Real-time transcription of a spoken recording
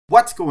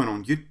What's going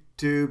on YouTube?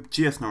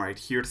 GeoSnow right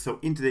here. So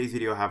in today's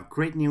video I have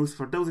great news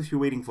for those of you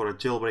waiting for a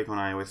jailbreak on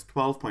iOS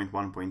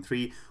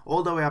 12.1.3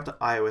 all the way up to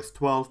iOS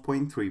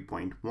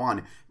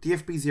 12.3.1.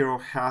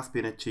 tfp0 has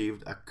been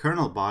achieved. A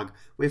kernel bug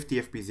with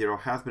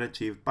tfp0 has been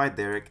achieved by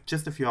Derek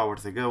just a few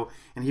hours ago,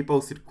 and he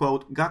posted,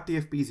 quote, "Got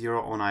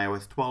tfp0 on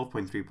iOS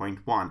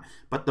 12.3.1,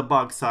 but the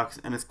bug sucks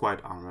and is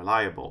quite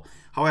unreliable."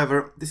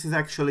 However, this is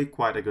actually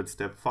quite a good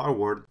step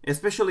forward,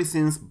 especially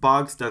since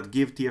bugs that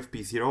give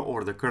tfp0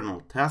 or the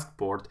kernel task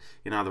port,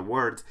 in other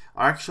words,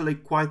 are actually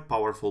quite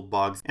powerful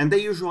bugs, and they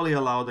usually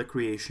allow the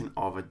creation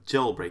of a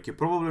jailbreak. You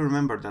probably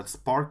remember that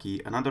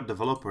Sparkey, another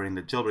developer in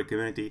the jailbreak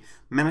community,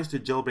 managed to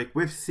jailbreak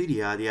with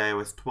Cydia the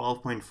iOS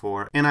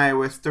 12.4 and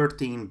iOS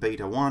 13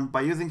 beta 1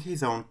 by using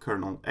his own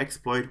kernel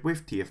exploit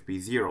with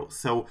tfp0.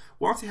 So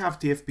once you have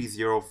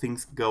tfp0,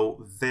 things go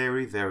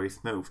very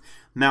smooth.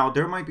 Now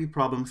there might be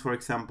problems. For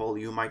example,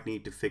 you might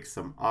need to fix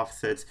some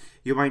offsets,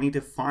 you might need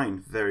to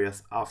find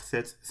various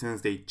offsets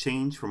since they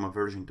change from a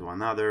version to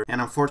another,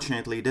 and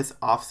unfortunately these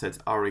offsets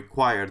are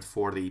required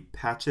for the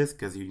patches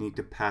because you need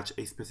to patch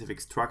a specific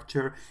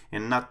structure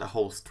and not the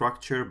whole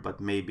structure but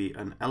maybe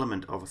an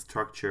element of a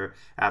structure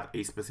at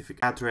a specific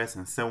address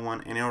and so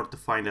on. And in order to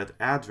find that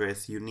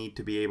address you need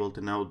to be able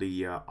to know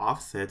the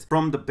offsets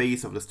from the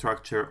base of the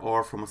structure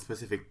or from a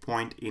specific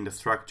point in the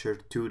structure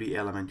to the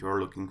element you are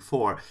looking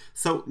for.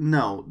 So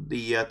no,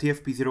 the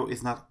tfp0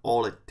 is not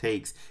all it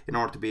takes in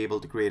order to be able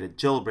to create a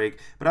jailbreak,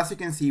 but as you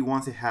can see,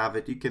 once you have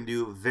it, you can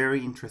do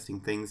very interesting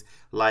things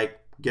like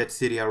get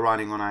Cydia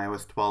running on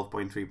iOS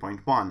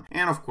 12.3.1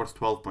 and of course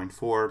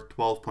 12.4,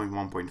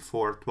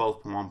 12.1.4,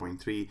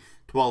 12.1.3,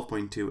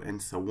 12.2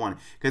 and so on,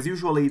 because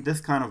usually this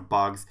kind of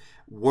bugs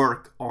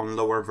work on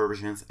lower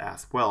versions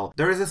as well.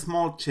 There is a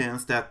small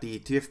chance that the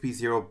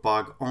tfp0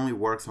 bug only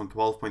works on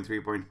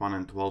 12.3.1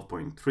 and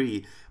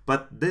 12.3,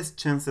 but these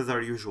chances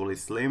are usually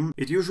slim.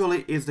 It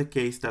usually is the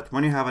case that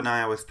when you have an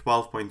iOS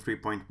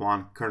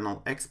 12.3.1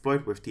 kernel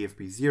exploit with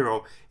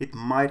tfp0, it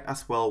might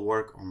as well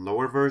work on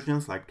lower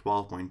versions like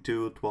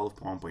 12.2,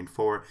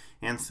 12.1.4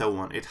 and so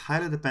on. It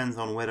highly depends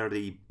on whether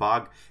the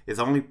bug is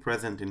only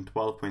present in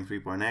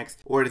 12.3.x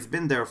or it's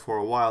been there for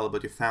a while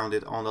but you found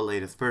it on the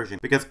latest version,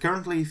 because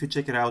currently if you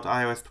check it out,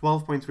 iOS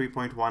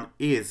 12.3.1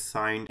 is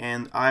signed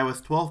and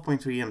iOS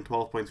 12.3 and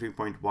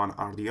 12.3.1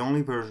 are the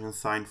only versions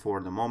signed for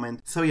the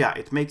moment. So yeah,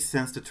 it makes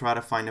sense to try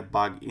to find a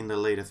bug in the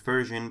latest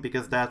version,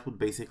 because that would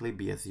basically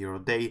be a 0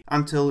 day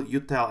until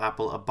you tell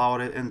Apple about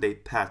it and they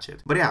patch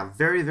it. But yeah,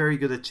 very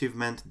good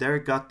achievement. There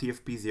got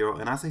tfp0,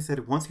 and as I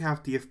said, once you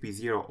have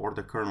tfp0 or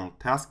the kernel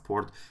task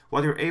port,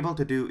 what you're able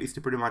to do is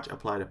to pretty much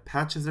apply the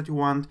patches that you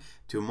want,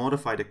 to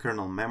modify the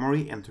kernel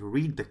memory and to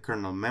read the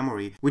kernel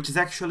memory, which is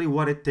actually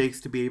what it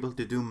takes to be able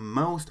to do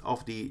most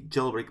of the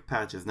jailbreak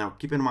patches. Now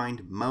keep in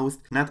mind, most,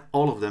 not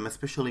all of them,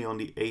 especially on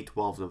the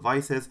A12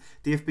 devices.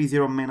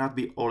 tfp0 may not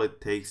be all it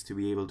takes to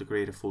be able to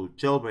create a full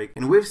jailbreak,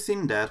 and we've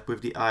seen that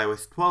with the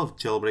iOS 12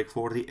 jailbreak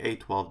for the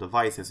A12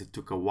 devices. It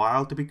took a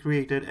while to be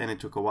created and it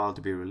took a while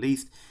to be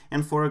released,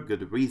 and for a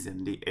good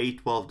reason. The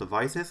A12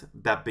 devices,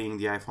 that being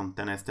the iPhone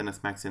XS,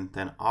 XS Max and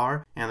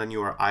XR and the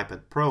newer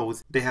iPad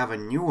Pros, they have a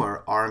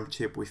newer ARM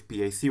chip with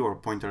PAC or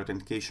pointer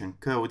authentication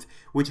codes,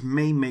 which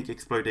may make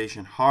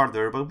exploitation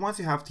harder, but once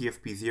you have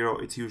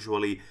tfp0, it's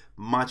usually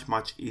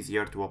much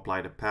easier to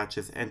apply the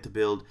patches and to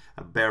build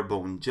a bare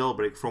bone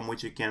jailbreak from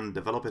which you can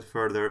develop it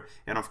further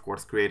and of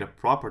course create a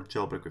proper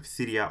jailbreak with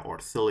Cydia or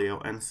Cilio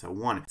and so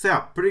on. So yeah,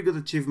 pretty good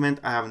achievement.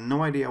 I have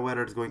no idea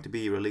whether it's going to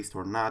be released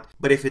or not,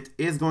 but if it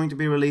is going to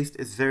be released,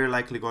 it's very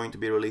likely going to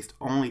be released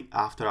only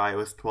after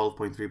iOS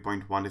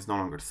 12.3.1 is no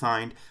longer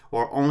signed,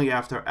 or only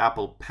after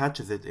Apple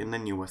patches it in the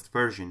newest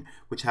version,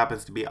 which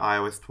happens to be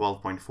iOS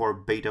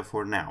 12.4 beta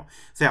for now.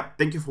 So yeah,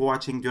 thank you for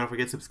watching. Do not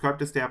forget to subscribe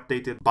to stay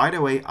updated. By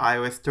the way,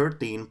 iOS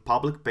 13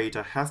 public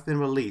beta has been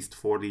released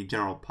for the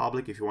general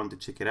public if you want to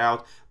check it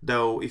out,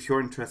 though if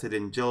you're interested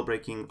in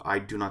jailbreaking, I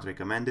do not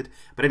recommend it.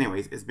 But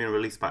anyways, it's been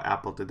released by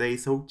Apple today,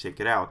 so check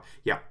it out.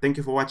 Yeah, thank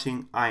you for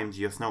watching. I am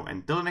GeoSnow.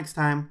 Until next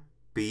time,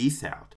 peace out.